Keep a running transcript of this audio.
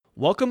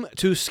Welcome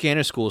to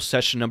Scanner School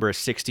session number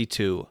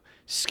 62,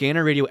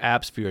 Scanner Radio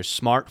apps for your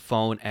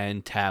smartphone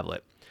and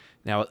tablet.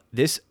 Now,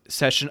 this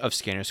session of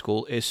Scanner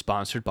School is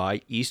sponsored by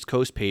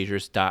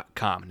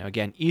EastCoastPagers.com. Now,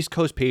 again, East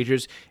Coast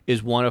Pagers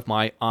is one of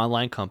my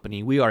online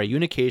company. We are a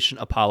Unication,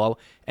 Apollo,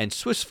 and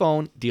Swiss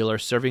phone dealer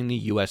serving the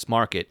U.S.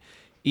 market.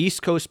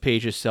 East Coast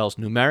Pagers sells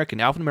numeric and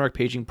alphanumeric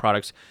paging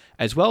products,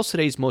 as well as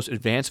today's most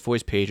advanced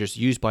voice pagers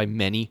used by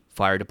many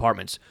fire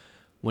departments.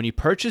 When you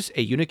purchase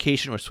a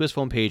Unication or Swiss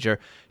phone pager,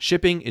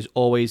 shipping is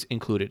always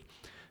included.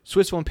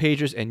 Swiss phone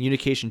pagers and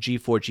Unication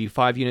G4,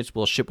 G5 units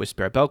will ship with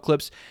spare belt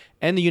clips,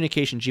 and the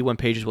Unication G1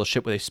 pagers will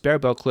ship with a spare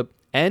belt clip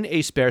and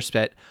a spare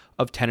set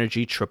of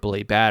Tenergy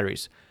AAA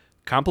batteries.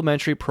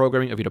 Complimentary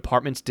programming of your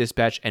department's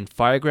dispatch and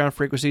fireground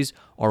frequencies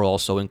are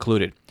also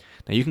included.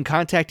 Now, you can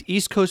contact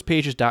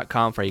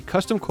EastCoastPagers.com for a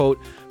custom quote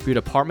for your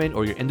department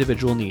or your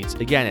individual needs.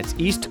 Again, it's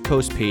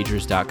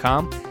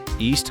EastCoastPagers.com,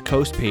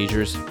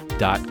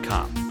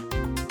 EastCoastPagers.com.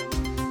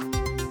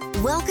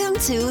 Welcome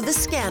to The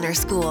Scanner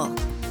School,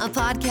 a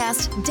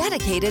podcast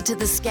dedicated to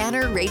the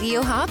scanner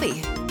radio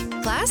hobby.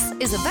 Class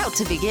is about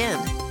to begin.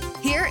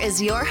 Here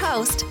is your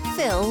host,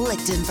 Phil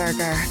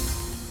Lichtenberger.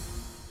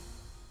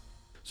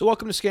 So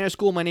welcome to Scanner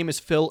School. My name is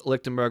Phil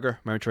Lichtenberger.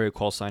 My military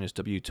call sign is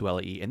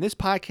W2LE. And this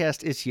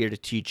podcast is here to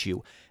teach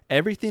you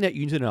everything that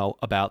you need to know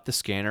about the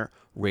scanner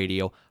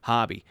radio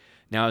hobby.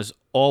 Now, as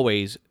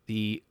always,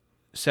 the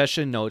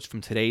session notes from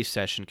today's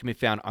session can be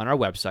found on our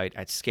website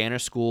at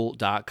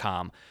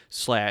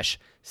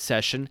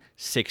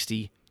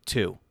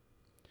scannerschool.com/session62.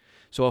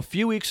 So a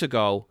few weeks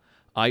ago,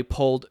 I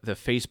polled the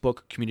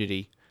Facebook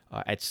community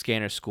at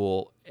Scanner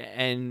School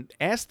and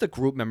asked the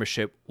group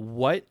membership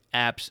what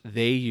apps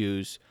they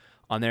use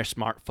on their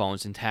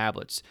smartphones and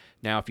tablets.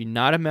 Now, if you're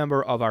not a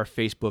member of our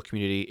Facebook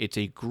community, it's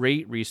a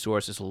great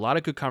resource. There's a lot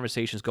of good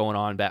conversations going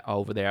on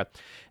over there.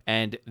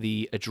 And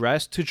the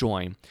address to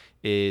join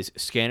is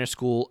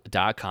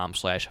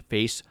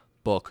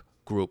scannerschool.com/Facebook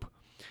group.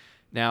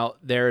 Now,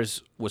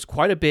 was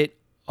quite a bit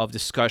of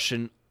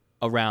discussion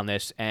around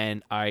this,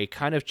 and I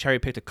kind of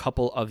cherry-picked a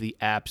couple of the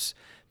apps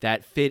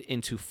that fit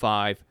into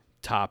 5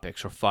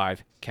 topics or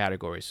 5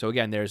 categories. So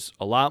again, there's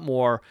a lot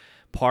more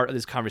part of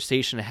this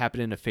conversation that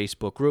happened in the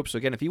Facebook group. So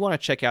again, if you want to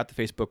check out the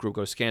Facebook group,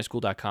 go to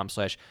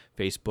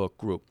scannerschool.com/Facebook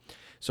group.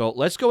 So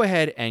let's go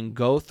ahead and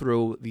go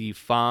through the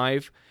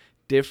 5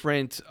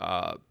 different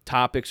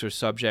topics or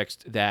subjects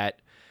that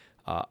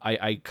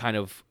I kind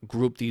of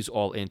grouped these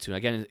all into.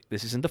 Again,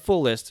 this isn't the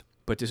full list,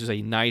 but this is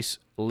a nice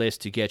list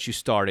to get you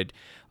started,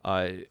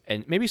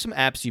 and maybe some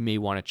apps you may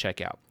want to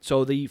check out.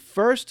 So the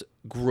first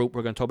group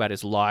we're going to talk about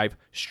is live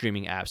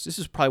streaming apps. This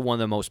is probably one of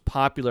the most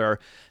popular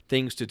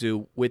things to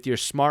do with your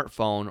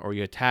smartphone or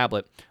your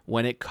tablet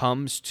when it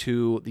comes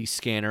to the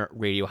scanner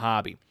radio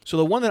hobby. So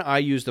the one that I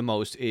use the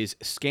most is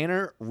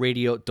Scanner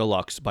Radio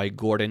Deluxe by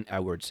Gordon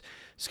Edwards.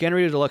 Scanner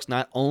Radio Deluxe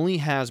not only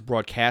has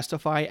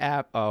Broadcastify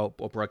app or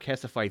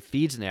Broadcastify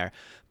feeds in there,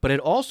 but it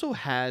also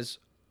has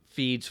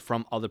feeds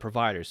from other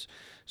providers.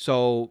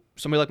 So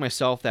somebody like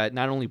myself that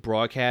not only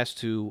broadcasts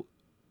to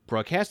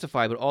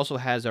Broadcastify, but also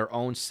has their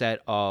own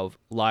set of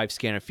live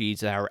scanner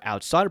feeds that are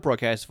outside of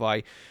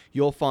Broadcastify,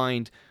 you'll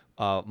find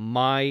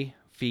my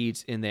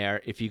feeds in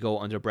there if you go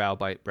under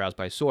Browse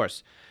by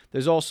Source.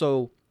 There's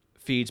also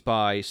feeds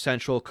by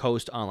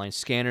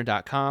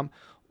CentralCoastOnlineScanner.com,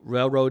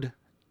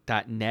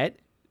 Railroad.net,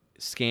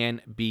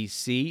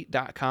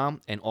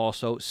 ScanBC.com, and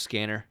also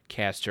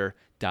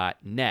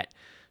ScannerCaster.net.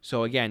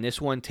 So again,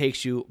 this one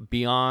takes you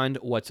beyond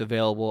what's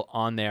available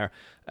on there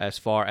as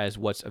far as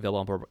what's available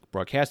on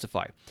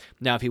Broadcastify.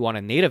 Now, if you want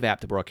a native app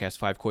to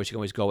Broadcastify, of course, you can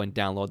always go and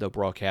download the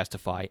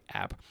Broadcastify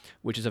app,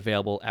 which is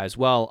available as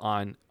well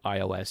on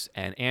iOS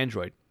and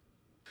Android.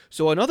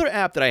 So another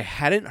app that I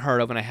hadn't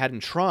heard of and I hadn't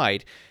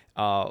tried,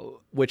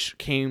 which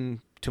came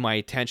to my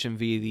attention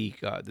via the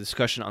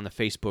discussion on the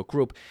Facebook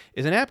group,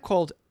 is an app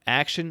called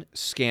Action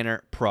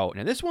Scanner Pro.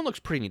 Now, this one looks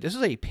pretty neat. This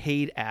is a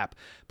paid app,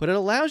 but it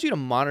allows you to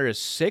monitor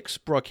 6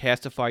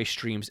 Broadcastify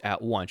streams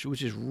at once,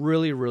 which is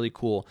really, really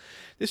cool.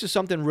 This is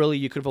something really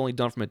you could have only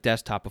done from a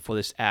desktop before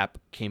this app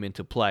came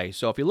into play.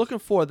 So if you're looking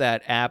for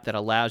that app that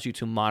allows you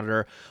to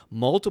monitor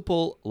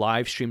multiple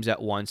live streams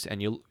at once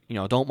and you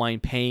don't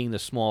mind paying the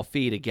small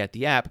fee to get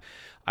the app,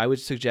 I would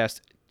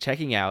suggest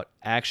checking out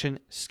Action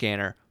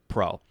Scanner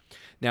Pro.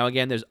 Now,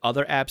 again, there's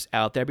other apps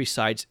out there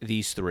besides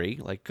these 3,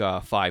 like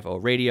 50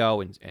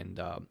 Radio and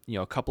a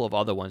couple of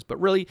other ones.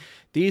 But really,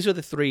 these are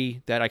the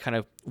 3 that I kind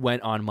of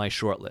went on my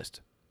short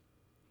list.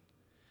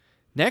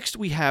 Next,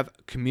 we have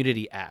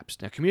community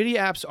apps. Now, community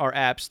apps are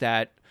apps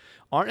that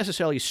aren't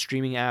necessarily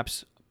streaming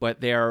apps, but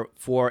they're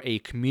for a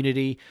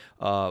community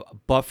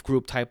buff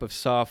group type of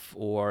stuff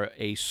or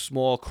a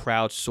small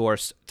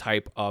crowdsource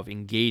type of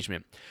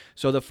engagement.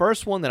 So the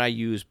first one that I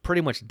use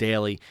pretty much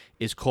daily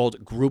is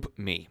called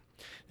GroupMe.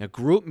 Now,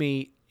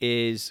 GroupMe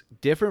is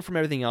different from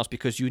everything else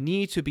because you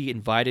need to be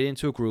invited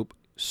into a group,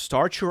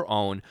 start your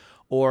own,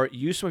 or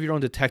use some of your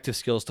own detective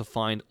skills to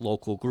find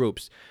local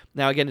groups.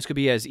 Now, again, this could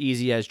be as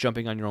easy as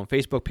jumping on your own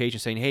Facebook page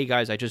and saying, hey,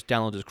 guys, I just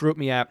downloaded this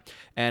GroupMe app,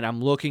 and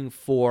I'm looking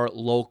for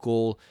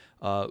local,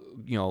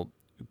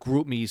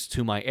 GroupMe's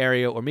to my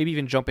area, or maybe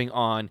even jumping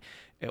on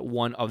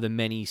one of the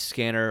many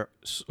scanner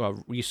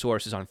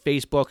resources on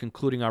Facebook,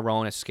 including our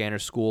own at Scanner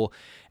School,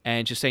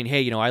 and just saying,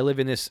 hey, I live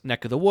in this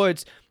neck of the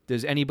woods.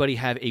 Does anybody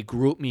have a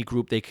GroupMe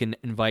group they can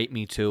invite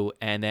me to?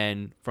 And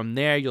then from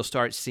there, you'll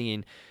start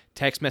seeing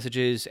text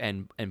messages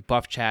and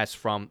buff chats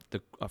from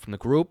the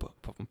group,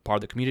 from part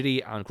of the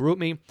community on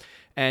GroupMe,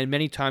 and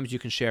many times you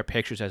can share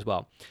pictures as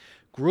well.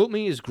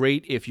 GroupMe is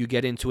great if you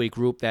get into a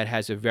group that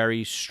has a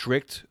very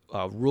strict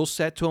rule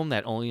set to them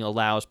that only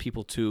allows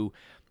people to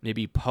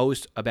maybe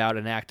post about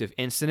an active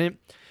incident.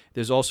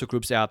 There's also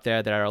groups out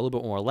there that are a little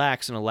bit more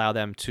lax and allow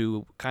them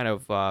to kind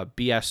of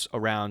BS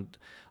around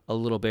a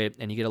little bit,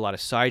 and you get a lot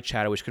of side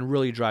chatter, which can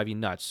really drive you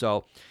nuts.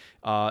 So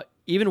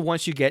even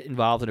once you get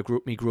involved in a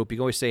GroupMe group, you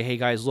can always say, hey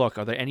guys, look,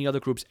 are there any other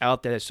groups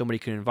out there that somebody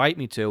can invite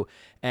me to?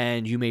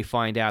 And you may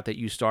find out that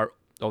you start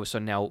all of a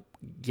sudden now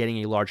getting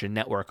a larger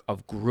network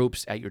of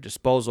groups at your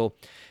disposal,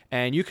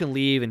 and you can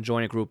leave and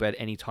join a group at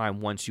any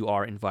time once you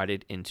are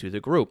invited into the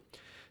group.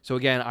 So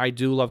again, I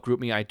do love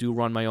GroupMe. I do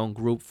run my own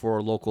group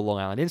for local Long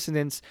Island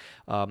incidents,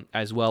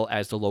 as well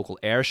as the local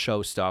air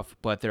show stuff.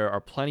 But there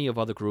are plenty of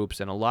other groups,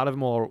 and a lot of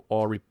them are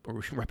all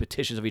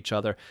repetitions of each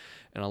other,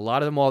 and a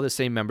lot of them all the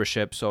same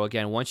membership. So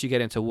again, once you get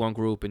into one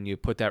group and you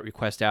put that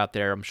request out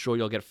there, I'm sure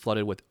you'll get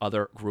flooded with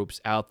other groups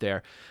out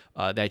there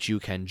that you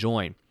can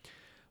join.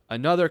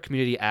 Another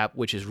community app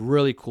which is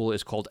really cool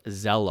is called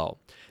Zello.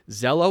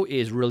 Zello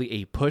is really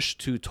a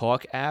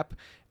push-to-talk app,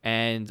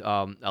 and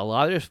a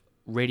lot of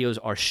radios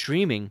are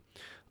streaming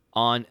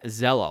on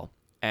Zello.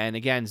 And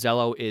again,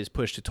 Zello is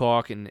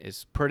push-to-talk and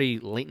is pretty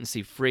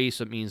latency-free,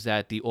 so it means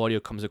that the audio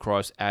comes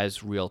across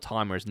as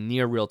real-time or as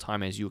near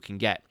real-time as you can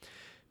get.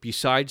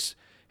 Besides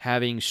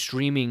having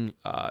streaming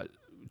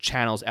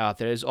channels out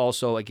there, there's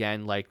also,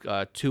 again, like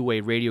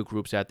two-way radio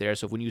groups out there.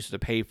 So if when you used to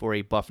pay for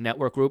a Buff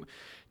Network group,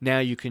 now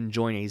you can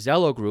join a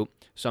Zello group.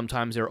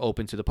 Sometimes they're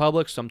open to the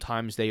public,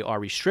 sometimes they are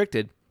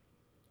restricted.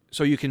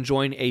 So you can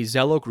join a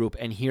Zello group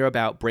and hear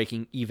about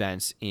breaking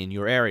events in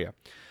your area.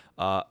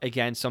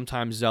 Again,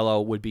 sometimes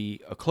Zello would be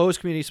a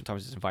closed community,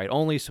 sometimes it's invite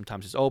only,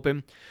 sometimes it's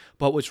open.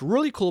 But what's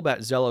really cool about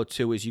Zello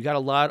too is you got a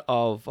lot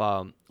of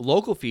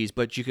local feeds,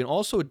 but you can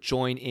also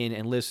join in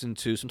and listen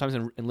to, sometimes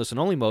in listen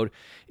only mode,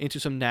 into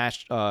some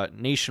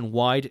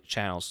nationwide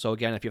channels. So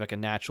again, if you have like a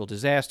natural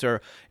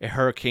disaster, a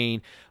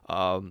hurricane,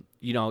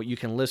 you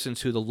can listen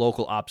to the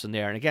local ops in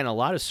there. And again, a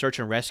lot of search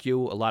and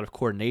rescue, a lot of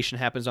coordination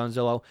happens on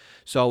Zello.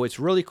 So it's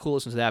really cool to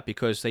listen to that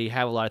because they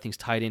have a lot of things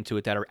tied into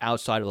it that are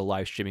outside of the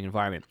live streaming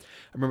environment.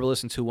 I remember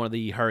listening to one of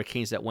the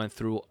hurricanes that went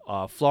through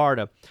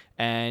Florida,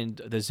 and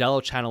the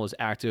Zello channel was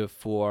active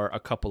for a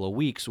couple of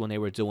weeks when they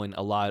were doing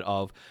a lot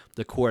of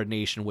the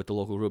coordination with the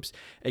local groups.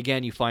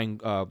 Again, you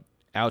find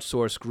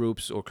outsourced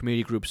groups or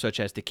community groups such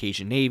as the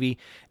Cajun Navy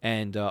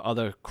and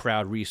other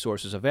crowd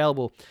resources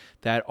available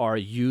that are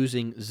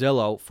using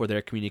Zello for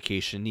their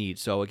communication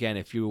needs. So again,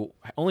 if you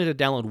only have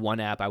to download one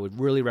app, I would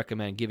really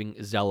recommend giving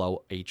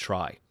Zello a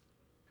try.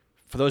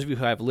 For those of you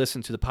who have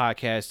listened to the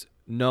podcast,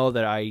 know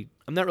that I'm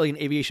not really an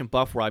aviation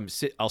buff where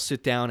I'll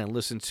sit down and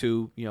listen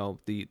to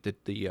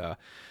the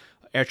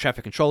air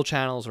traffic control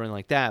channels or anything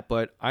like that,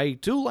 but I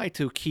do like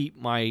to keep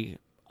my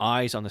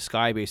eyes on the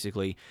sky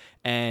basically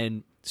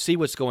and see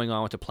what's going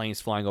on with the planes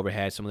flying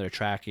overhead, some of their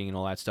tracking and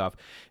all that stuff.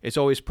 It's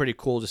always pretty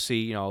cool to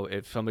see,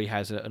 if somebody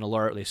has an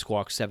alert, they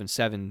squawk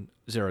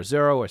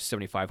 7700 or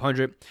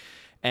 7500.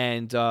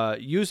 And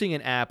using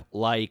an app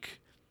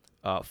like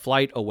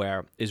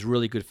FlightAware is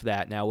really good for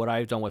that. Now, what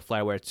I've done with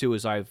FlightAware too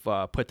is I've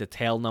put the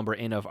tail number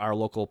in of our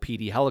local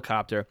PD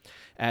helicopter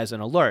as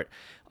an alert.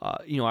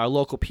 Our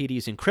local PD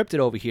is encrypted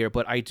over here,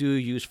 but I do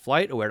use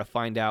FlightAware to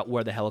find out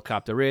where the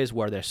helicopter is,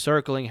 where they're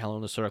circling, how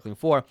long they're circling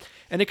for,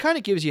 and it kind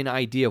of gives you an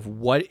idea of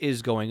what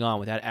is going on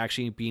without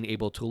actually being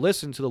able to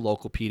listen to the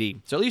local PD.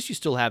 So at least you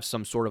still have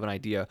some sort of an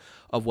idea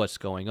of what's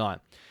going on.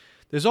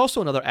 There's also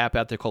another app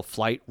out there called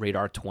Flight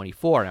Radar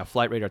 24. Now,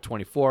 Flight Radar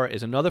 24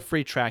 is another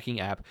free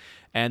tracking app,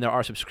 and there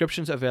are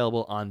subscriptions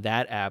available on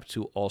that app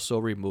to also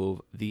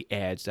remove the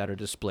ads that are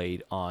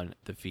displayed on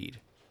the feed.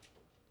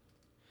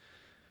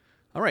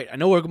 All right, I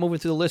know we're moving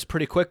through the list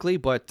pretty quickly,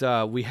 but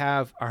we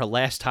have our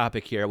last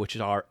topic here, which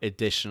is our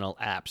additional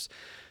apps.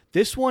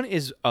 This one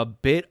is a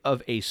bit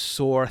of a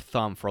sore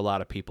thumb for a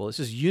lot of people.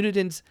 This is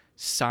Unidin's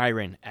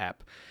Siren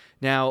app.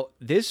 Now,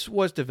 this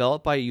was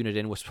developed by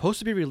Unidin, was supposed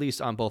to be released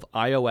on both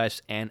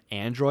iOS and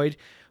Android,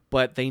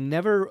 but they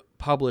never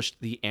published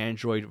the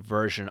Android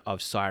version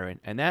of Siren,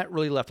 and that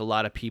really left a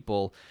lot of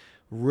people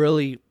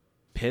really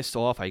pissed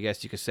off, I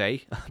guess you could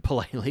say,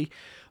 politely,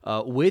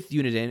 with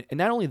Unidin. And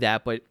not only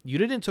that, but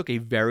Unidin took a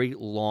very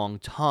long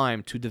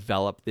time to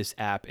develop this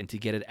app and to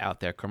get it out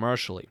there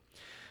commercially.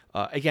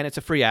 Again, it's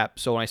a free app,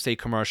 so when I say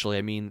commercially,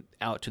 I mean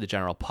out to the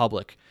general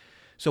public.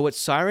 So what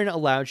Siren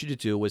allowed you to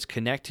do was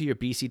connect to your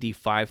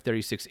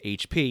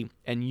BCD536HP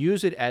and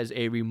use it as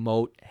a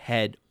remote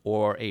head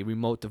or a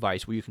remote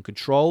device where you can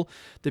control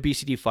the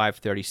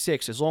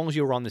BCD536 as long as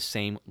you're on the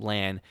same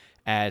LAN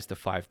as the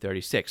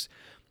 536.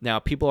 Now,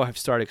 people have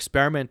started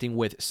experimenting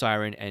with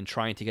Siren and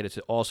trying to get it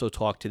to also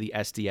talk to the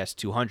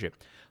SDS200.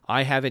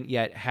 I haven't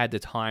yet had the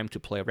time to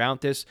play around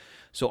with this,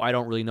 so I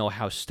don't really know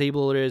how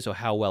stable it is or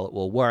how well it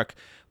will work.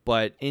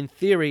 But in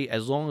theory,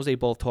 as long as they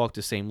both talk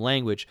the same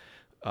language,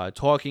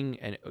 talking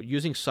and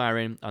using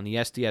Siren on the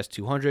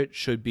SDS200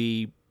 should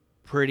be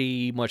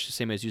pretty much the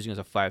same as using as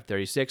a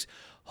 536.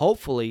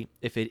 Hopefully,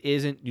 if it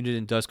isn't,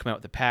 Uniden does come out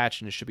with a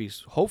patch, and it should be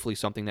hopefully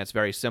something that's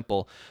very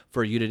simple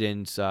for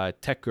Uniden's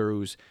tech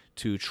gurus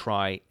to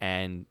try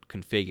and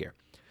configure.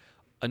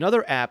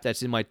 Another app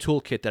that's in my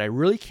toolkit that I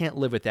really can't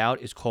live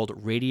without is called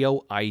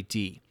Radio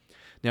ID.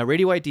 Now,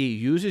 Radio ID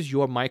uses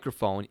your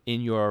microphone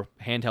in your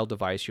handheld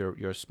device, your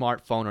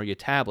smartphone or your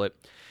tablet,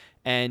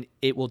 and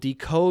it will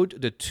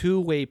decode the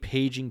two-way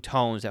paging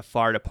tones that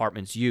fire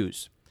departments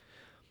use.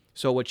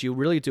 So what you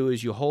really do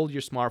is you hold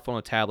your smartphone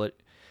or tablet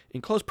in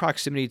close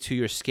proximity to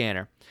your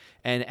scanner,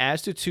 and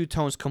as the two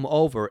tones come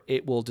over,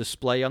 it will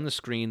display on the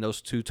screen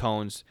those two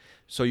tones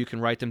so you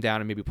can write them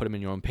down and maybe put them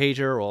in your own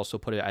pager, or also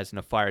put it as in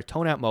a fire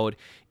tone out mode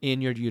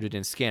in your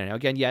Uniden scanner. Now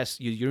again, yes,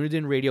 your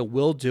Uniden radio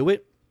will do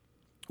it,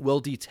 will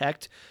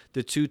detect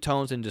the two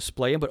tones and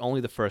display them, but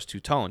only the first two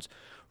tones.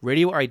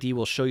 Radio ID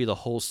will show you the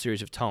whole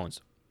series of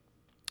tones.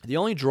 The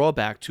only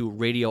drawback to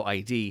Radio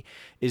ID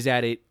is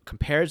that it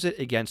compares it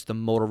against the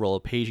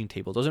Motorola paging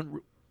table. It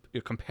doesn't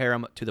compare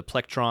them to the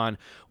Plectron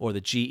or the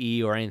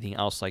GE or anything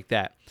else like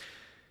that.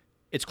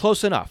 It's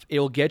close enough. It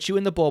will get you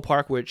in the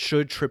ballpark where it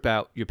should trip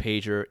out your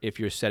pager if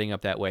you're setting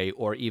up that way,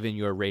 or even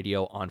your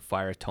radio on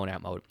fire tone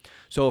out mode.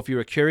 So if you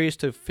were curious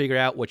to figure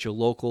out what your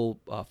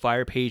local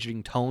fire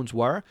paging tones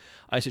were,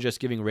 I suggest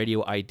giving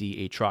Radio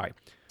ID a try.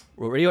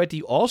 What Radio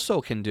ID also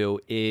can do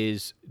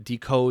is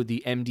decode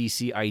the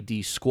MDC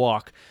ID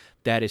squawk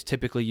that is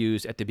typically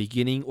used at the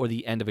beginning or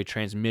the end of a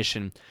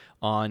transmission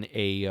on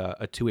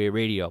a two-way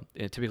radio.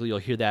 And typically you'll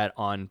hear that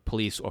on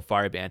police or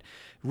fire band.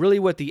 Really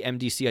what the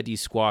MDC ID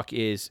squawk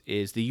is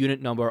the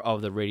unit number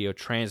of the radio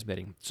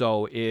transmitting.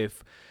 So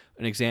if,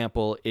 an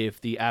example, if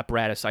the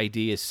apparatus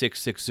ID is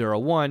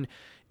 6601,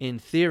 in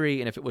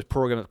theory, and if it was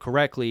programmed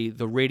correctly,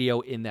 the radio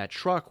in that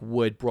truck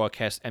would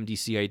broadcast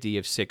MDC ID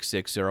of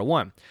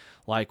 6601.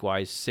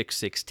 Likewise,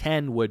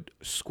 6610 would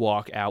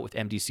squawk out with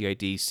MDC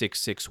ID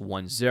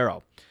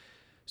 6610.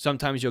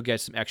 Sometimes you'll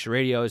get some extra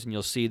radios, and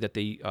you'll see that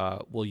they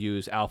will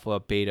use Alpha,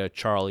 Beta,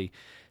 Charlie,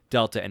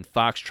 Delta, and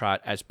Foxtrot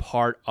as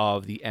part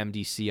of the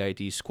MDC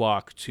ID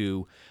squawk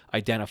to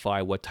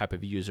identify what type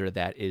of user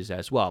that is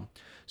as well.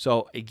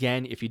 So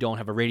again, if you don't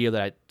have a radio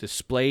that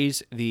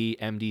displays the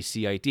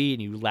MDC ID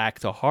and you lack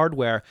the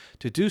hardware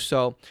to do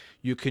so,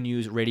 you can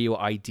use Radio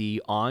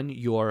ID on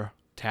your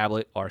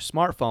tablet or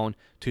smartphone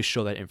to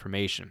show that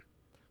information.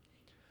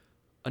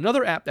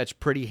 Another app that's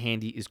pretty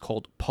handy is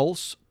called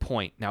Pulse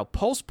Point. Now,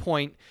 Pulse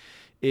Point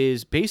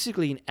is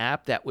basically an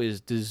app that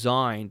was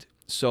designed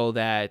so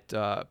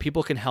that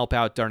people can help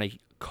out during a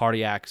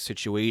cardiac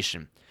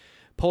situation.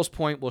 Pulse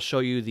Point will show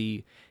you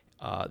the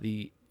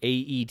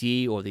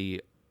AED or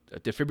the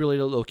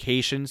defibrillator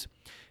locations.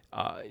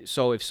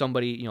 So if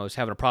somebody is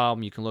having a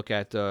problem, you can look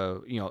at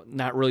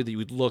not really that you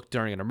would look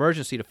during an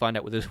emergency to find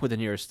out where the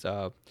nearest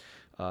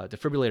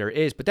defibrillator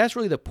is, but that's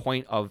really the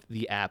point of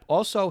the app.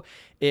 Also,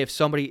 if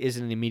somebody is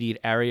in an immediate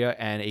area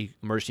and a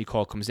emergency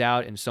call comes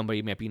out and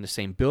somebody might be in the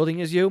same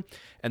building as you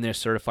and they're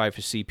certified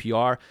for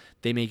CPR,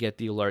 they may get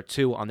the alert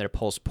too on their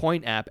Pulse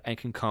Point app and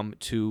can come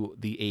to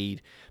the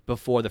aid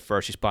before the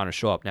first responders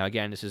show up. Now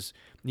again, this is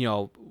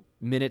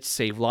minutes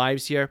save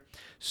lives here,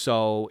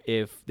 so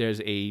if there's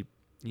a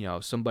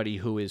somebody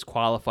who is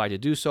qualified to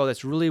do so,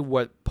 that's really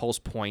what Pulse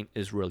Point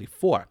is really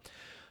for.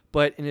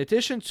 But in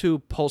addition to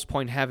Pulse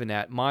Point having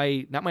that,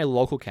 not my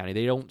local county,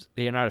 they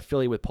are not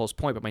affiliated with Pulse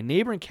Point, but my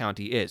neighboring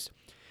county is.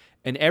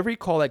 And every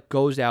call that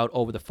goes out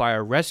over the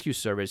fire rescue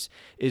service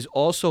is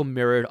also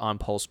mirrored on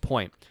Pulse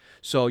Point.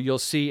 So you'll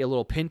see a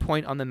little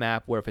pinpoint on the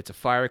map where if it's a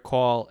fire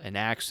call, an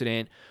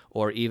accident,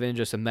 or even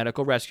just a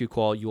medical rescue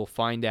call, you will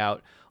find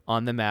out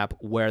on the map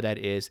where that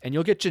is. And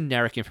you'll get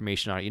generic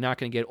information on it. You're not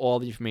going to get all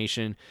the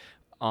information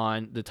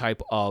on the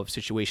type of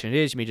situation it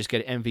is. You may just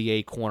get an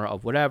MVA corner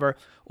of whatever,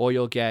 or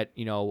you'll get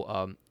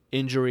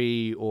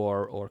injury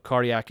or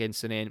cardiac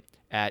incident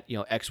at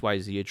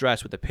XYZ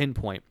address with a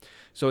pinpoint.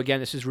 So again,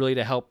 this is really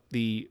to help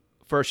the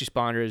first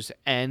responders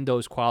and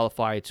those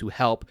qualified to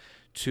help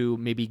to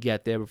maybe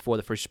get there before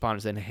the first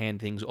responders then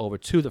hand things over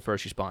to the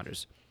first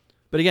responders.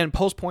 But again,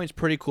 Pulse Point is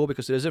pretty cool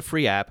because it is a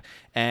free app,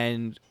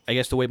 and I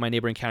guess the way my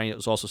neighboring county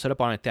is also set up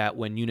on it, that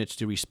when units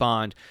do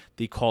respond,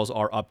 the calls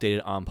are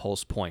updated on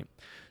Pulse Point.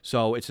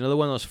 So it's another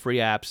one of those free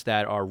apps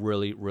that are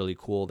really, really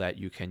cool that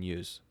you can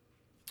use.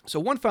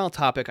 So one final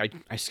topic,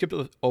 I skipped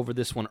over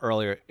this one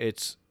earlier.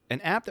 It's an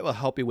app that will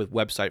help you with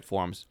website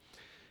forms,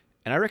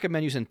 and I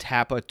recommend using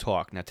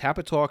Tapatalk. Now,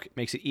 Tapatalk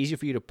makes it easier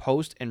for you to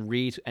post and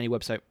read to any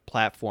website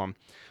platform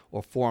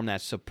or forum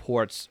that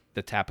supports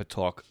the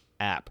Tapatalk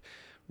app.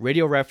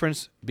 Radio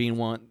Reference being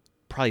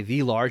probably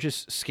the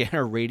largest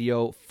scanner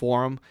radio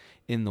forum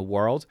in the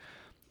world.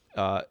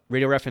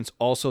 Radio Reference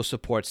also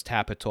supports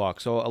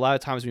Tapatalk. So a lot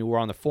of times when we're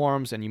on the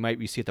forums and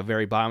you see at the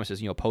very bottom it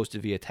says,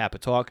 posted via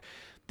Tapatalk,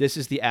 this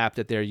is the app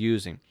that they're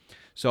using.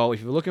 So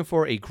if you're looking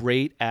for a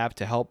great app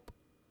to help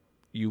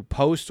you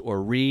post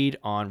or read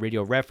on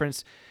Radio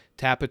Reference,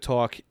 Tappa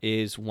Talk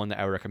is one that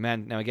I would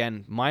recommend. Now,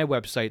 again, my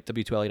website,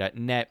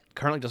 w2la.net,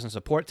 currently doesn't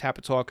support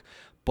Tappa Talk,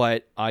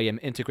 but I am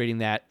integrating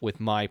that with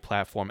my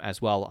platform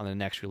as well on the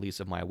next release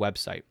of my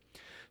website.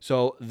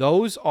 So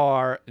those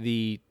are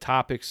the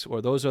topics,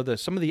 or those are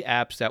some of the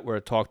apps that were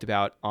talked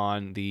about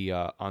on the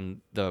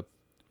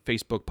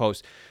Facebook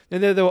post.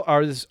 And there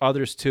are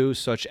others too,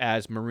 such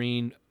as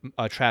marine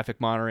traffic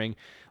monitoring,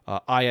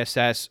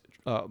 ISS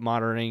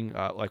monitoring,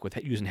 like with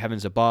using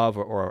Heavens Above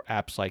or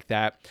apps like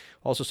that.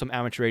 Also some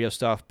amateur radio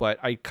stuff, but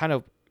I kind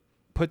of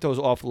put those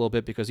off a little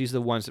bit because these are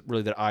the ones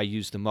that I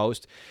use the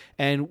most.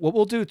 And what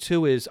we'll do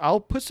too is I'll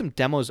put some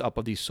demos up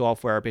of these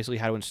software, basically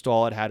how to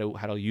install it, how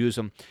to use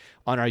them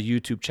on our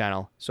YouTube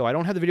channel. So I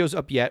don't have the videos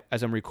up yet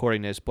as I'm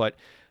recording this, but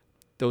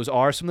those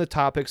are some of the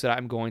topics that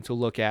I'm going to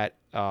look at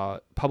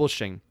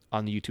publishing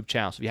on the YouTube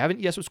channel. So if you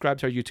haven't yet subscribed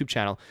to our YouTube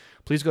channel,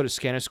 please go to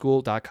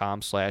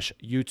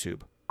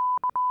scannerschool.com/YouTube.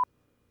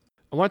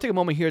 I want to take a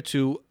moment here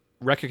to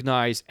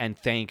recognize and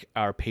thank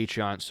our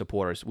Patreon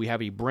supporters. We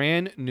have a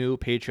brand new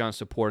Patreon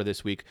supporter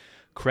this week,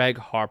 Craig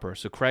Harper.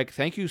 So Craig,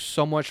 thank you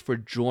so much for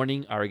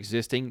joining our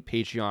existing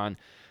Patreon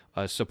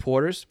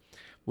supporters,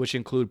 which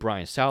include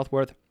Brian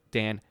Southworth,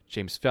 Dan,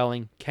 James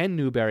Felling, Ken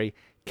Newberry,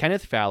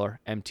 Kenneth Fowler,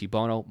 MT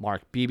Bono,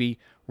 Mark Beebe,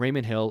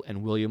 Raymond Hill,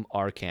 and William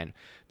Arcan.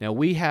 Now,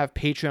 we have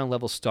Patreon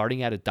levels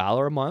starting at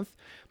 $1 a month.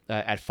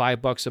 At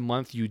 $5 a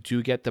month, you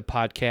do get the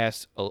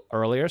podcast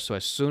earlier. So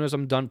as soon as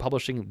I'm done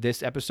publishing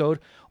this episode,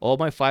 all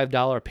my $5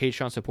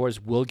 Patreon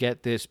supporters will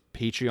get this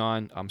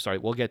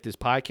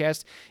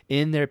podcast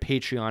in their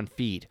Patreon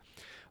feed.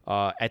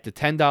 At the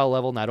 $10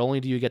 level, not only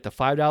do you get the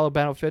 $5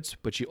 benefits,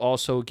 but you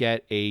also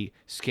get a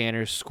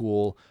Scanner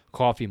School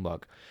coffee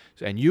mug.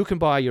 And you can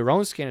buy your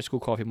own Scanner School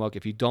coffee mug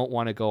if you don't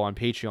want to go on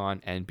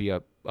Patreon and be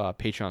a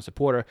Patreon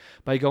supporter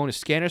by going to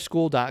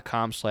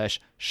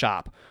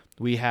scannerschool.com/shop.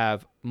 We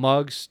have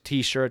mugs,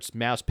 T-shirts,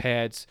 mouse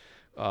pads,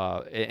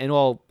 and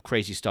all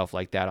crazy stuff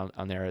like that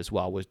on there as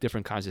well with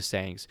different kinds of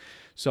sayings.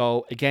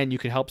 So, again, you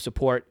can help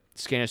support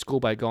Scanner School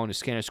by going to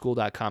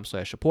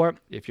scannerschool.com/support.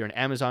 If you're an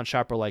Amazon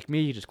shopper like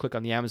me, you just click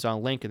on the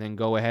Amazon link and then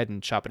go ahead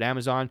and shop at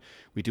Amazon.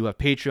 We do have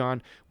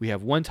Patreon. We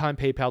have one-time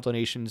PayPal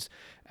donations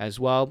as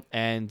well,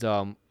 and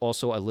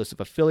also a list of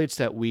affiliates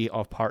that we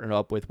are partnered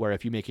up with, where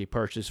if you make a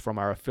purchase from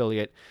our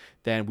affiliate,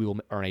 then we will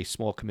earn a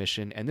small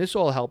commission. And this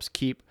all helps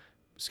keep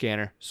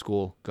Scanner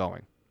School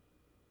going.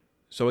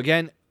 So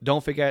again,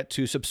 don't forget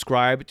to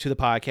subscribe to the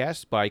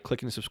podcast by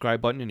clicking the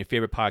subscribe button in your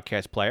favorite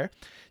podcast player.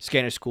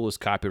 Scanner School is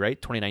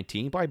copyright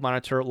 2019 by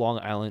Monitor Long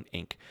Island,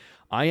 Inc.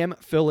 I am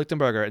Phil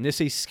Lichtenberger, and this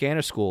is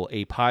Scanner School,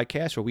 a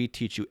podcast where we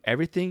teach you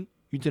everything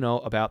you need to know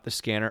about the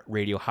scanner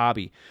radio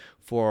hobby.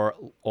 For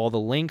all the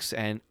links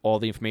and all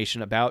the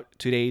information about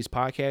today's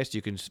podcast,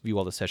 you can view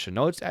all the session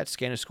notes at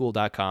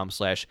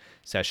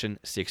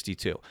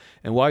scannerschool.com/session62.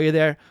 And while you're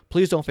there,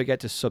 please don't forget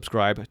to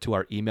subscribe to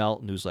our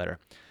email newsletter.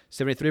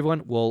 73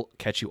 everyone, we'll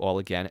catch you all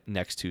again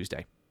next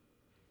Tuesday.